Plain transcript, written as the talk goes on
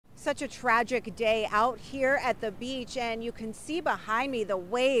Such a tragic day out here at the beach, and you can see behind me the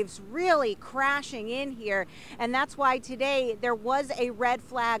waves really crashing in here, and that's why today there was a red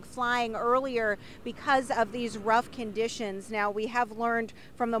flag flying earlier because of these rough conditions. Now, we have learned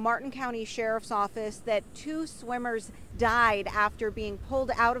from the Martin County Sheriff's Office that 2 swimmers died after being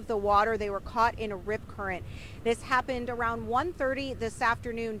pulled out of the water. They were caught in a rip current. This happened around 1:30 this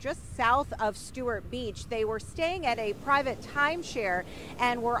afternoon just south of Stewart Beach. They were staying at a private timeshare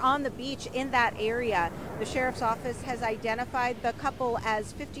and were on the beach in that area. The Sheriff's Office has identified the couple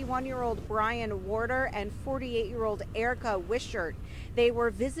as 51-year-old Brian Warder and 48-year-old Erica Wishart. They were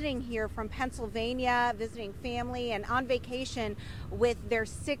visiting here from Pennsylvania, visiting family and on vacation with their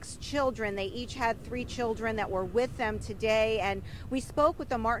 6 children. They each had 3 children that were with them today, and we spoke with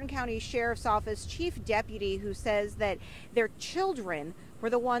the Martin County Sheriff's Office Chief Deputy, who says that their children were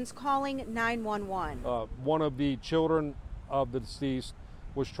the ones calling 911. One of the children of the deceased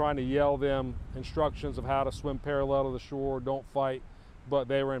was trying to yell them instructions of how to swim parallel to the shore, don't fight, but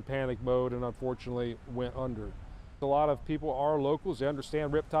they were in panic mode and unfortunately went under. A lot of people are locals. They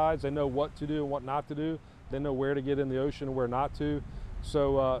understand riptides. They know what to do and what not to do. They know where to get in the ocean and where not to.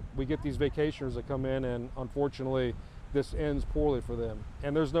 So we get these vacationers that come in, and unfortunately this ends poorly for them.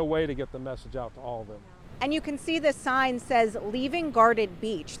 And there's no way to get the message out to all of them. And you can see the sign says leaving guarded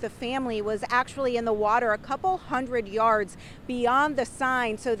beach. The family was actually in the water a couple hundred yards beyond the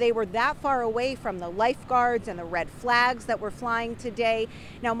sign, so they were that far away from the lifeguards and the red flags that were flying today.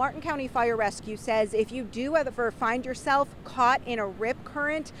 Now, Martin County Fire Rescue says if you do ever find yourself caught in a rip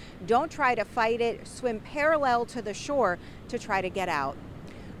current, don't try to fight it. Swim parallel to the shore to try to get out.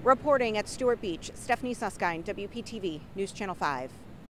 Reporting at Stewart Beach, Stephanie Susskind, WPTV News Channel 5.